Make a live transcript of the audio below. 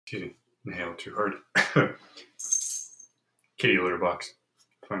Excuse me, inhale too hard. Kitty litter box.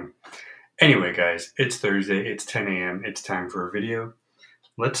 Fun. Anyway, guys, it's Thursday. It's 10 a.m. It's time for a video.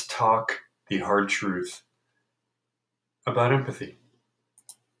 Let's talk the hard truth about empathy.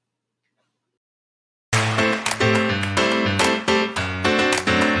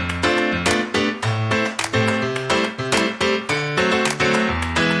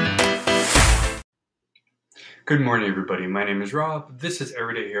 Good morning, everybody. My name is Rob. This is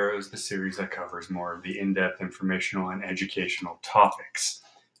Everyday Heroes, the series that covers more of the in-depth informational and educational topics.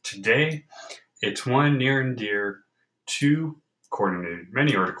 Today, it's one near and dear to, according to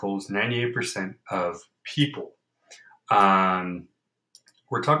many articles, 98% of people. We're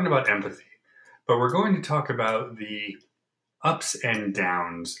talking about empathy, but we're going to talk about the ups and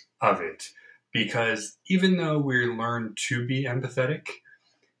downs of it, because even though we learn to be empathetic,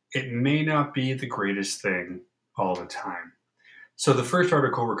 it may not be the greatest thing all the time. So the first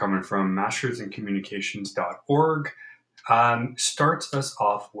article we're coming from, mastersincommunications.org, starts us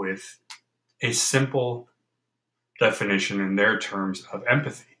off with a simple definition in their terms of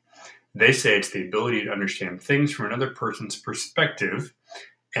empathy. They say it's the ability to understand things from another person's perspective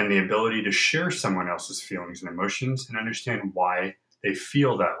and the ability to share someone else's feelings and emotions and understand why they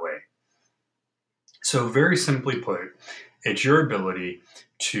feel that way. So very simply put, it's your ability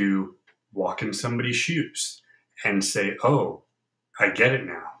to walk in somebody's shoes and say, oh, I get it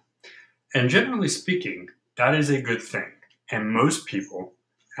now. And generally speaking, that is a good thing. And most people,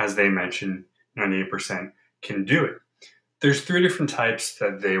 as they mentioned, 98% can do it. There's three different types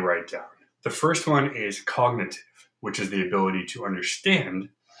that they write down. The first one is cognitive, which is the ability to understand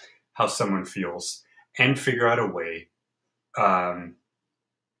how someone feels and figure out a way, and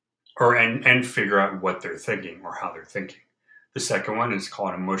figure out what they're thinking or how they're thinking. The second one is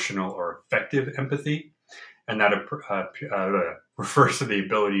called emotional or affective empathy, and that refers to the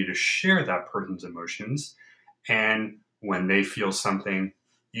ability to share that person's emotions, and when they feel something,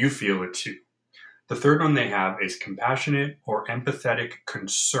 you feel it too. The third one they have is compassionate or empathetic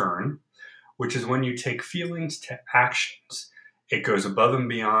concern, which is when you take feelings to actions. It goes above and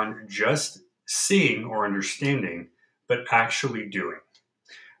beyond just seeing or understanding, but actually doing.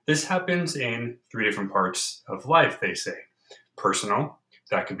 This happens in three different parts of life, they say. Personal,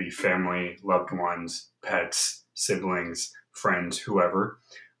 that could be family, loved ones, pets, siblings, friends, whoever.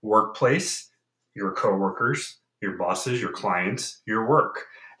 Workplace, your coworkers, your bosses, your clients, your work.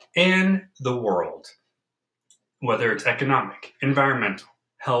 And the world, whether it's economic, environmental,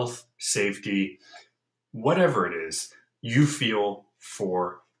 health, safety, whatever it is, you feel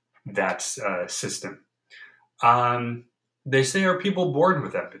for that system. They say, are people born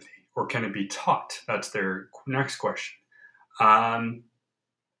with empathy, or can it be taught? That's their next question.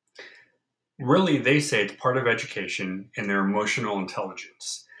 Really, they say it's part of education and their emotional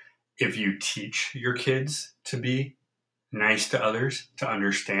intelligence. If you teach your kids to be nice to others, to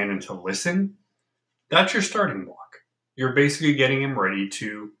understand and to listen, that's your starting block. You're basically getting them ready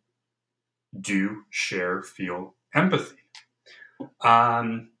to do, share, feel empathy.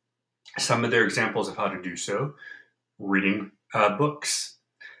 Some of their examples of how to do so: reading books,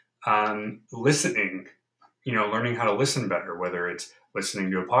 listening, learning how to listen better, whether it's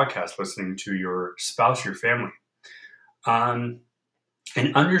listening to a podcast, listening to your spouse, your family, and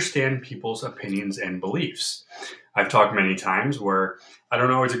understand people's opinions and beliefs. I've talked many times where I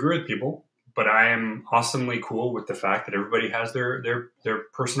don't always agree with people, but I am awesomely cool with the fact that everybody has their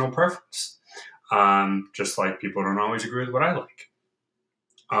personal preference. Just like people don't always agree with what I like.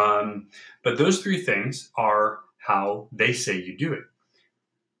 But those three things are how they say you do it.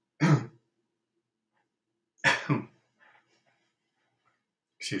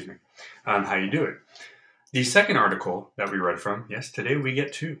 Excuse me. How you do it. The second article that we read from, yes, today we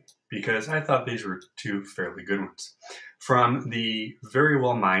get two, because I thought these were two fairly good ones. From the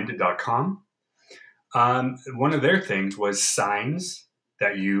verywellmind.com, one of their things was signs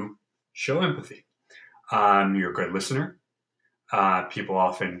that you show empathy. You're a good listener. People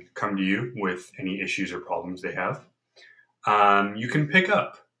often come to you with any issues or problems they have. You can pick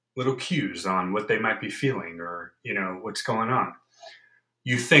up little cues on what they might be feeling or, what's going on.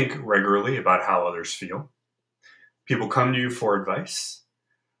 You think regularly about how others feel. People come to you for advice.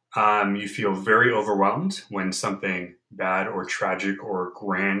 You feel very overwhelmed when something bad or tragic or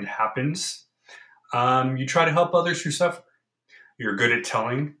grand happens. You try to help others who suffer. You're good at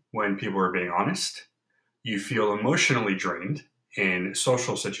telling when people are being honest. You feel emotionally drained in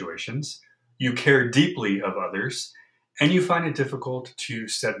social situations. You care deeply of others, and you find it difficult to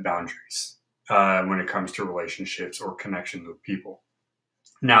set boundaries when it comes to relationships or connections with people.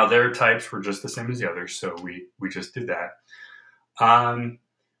 Now, their types were just the same as the others, so we just did that.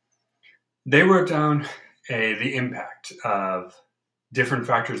 They wrote down the impact of different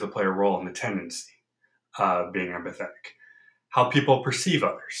factors that play a role in the tendency of being empathetic. How people perceive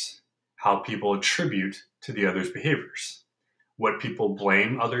others, how people attribute to the other's behaviors, what people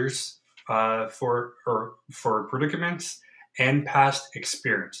blame others for predicaments, and past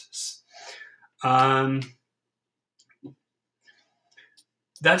experiences. That's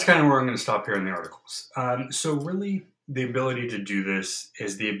kind of where I'm going to stop here in the articles. So really, the ability to do this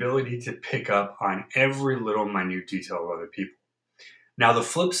is the ability to pick up on every little minute detail of other people. Now, the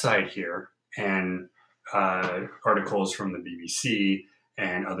flip side here, and articles from the BBC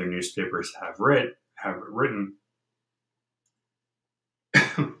and other newspapers have written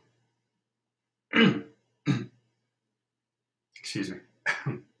excuse me,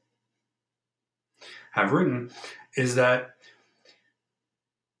 have written is that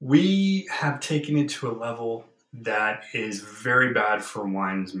we have taken it to a level that is very bad for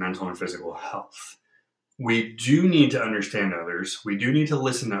one's mental and physical health. We do need to understand others. We do need to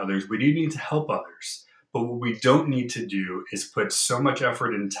listen to others. We do need to help others. But what we don't need to do is put so much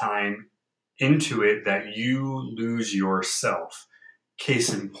effort and time into it that you lose yourself.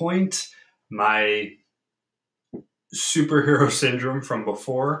 Case in point, my superhero syndrome from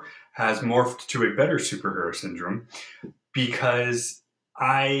before has morphed to a better superhero syndrome because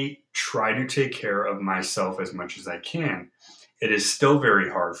I try to take care of myself as much as I can. It is still very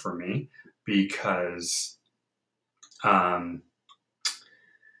hard for me because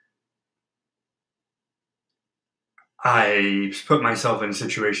I put myself in a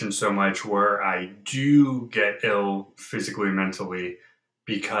situation so much where I do get ill physically and mentally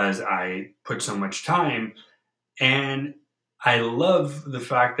because I put so much time, and I love the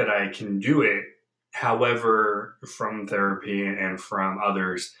fact that I can do it. However, from therapy and from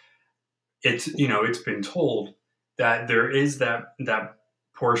others, it's been told that there is that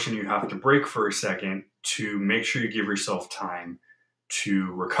portion you have to break for a second to make sure you give yourself time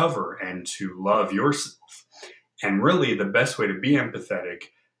to recover and to love yourself. And really, the best way to be empathetic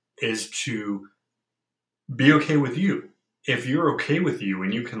is to be okay with you. If you're okay with you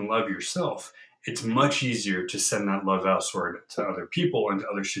and you can love yourself, it's much easier to send that love elsewhere to other people and to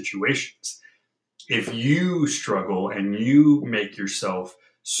other situations. If you struggle and you make yourself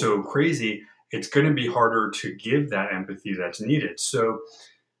so crazy, it's going to be harder to give that empathy that's needed. So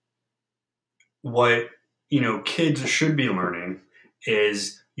what kids should be learning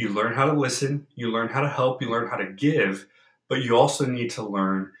is you learn how to listen, you learn how to help, you learn how to give, but you also need to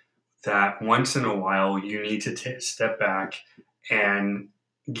learn that once in a while you need to step back and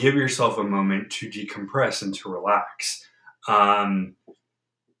give yourself a moment to decompress and to relax.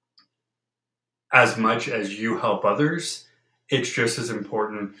 As much as you help others, it's just as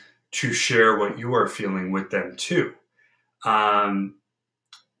important to share what you are feeling with them too. And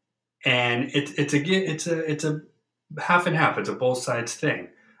it's a half and half. It's a both sides thing.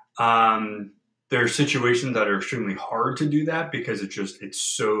 There are situations that are extremely hard to do that because it's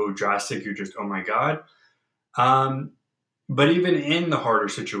so drastic. You're just, oh my God. But even in the harder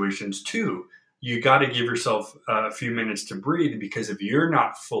situations too, you got to give yourself a few minutes to breathe, because if you're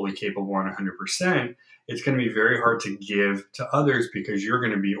not fully capable on 100%, it's going to be very hard to give to others because you're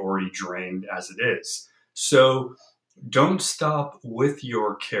going to be already drained as it is. So don't stop with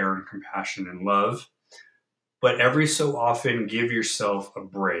your care and compassion and love, but every so often give yourself a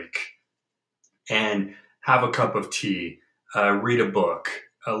break and have a cup of tea, read a book,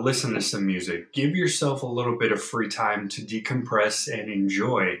 listen to some music. Give yourself a little bit of free time to decompress and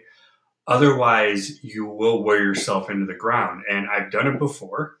enjoy. Otherwise, you will wear yourself into the ground. And I've done it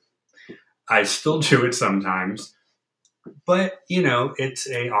before. I still do it sometimes. But, it's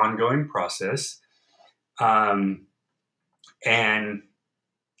an ongoing process. And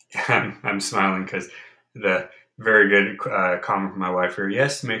I'm smiling because the very good comment from my wife here.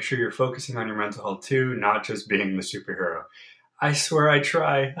 Yes, make sure you're focusing on your mental health too, not just being the superhero. I swear I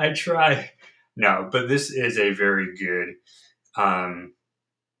try. No, but this is a very good, and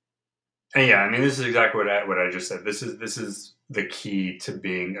yeah, I mean, this is exactly what I just said. This is the key to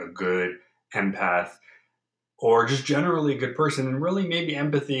being a good empath, or just generally a good person. And really, maybe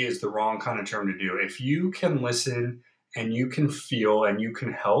empathy is the wrong kind of term to do. If you can listen and you can feel and you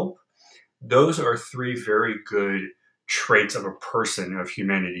can help, those are three very good traits of a person, of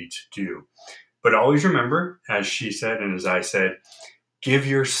humanity, to do. But always remember, as she said and as I said, give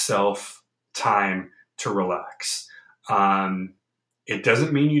yourself time to relax. It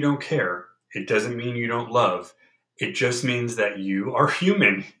doesn't mean you don't care. It doesn't mean you don't love. It just means that you are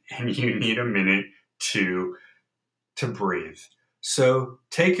human and you need a minute to breathe. So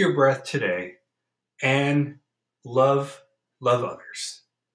take your breath today and love others.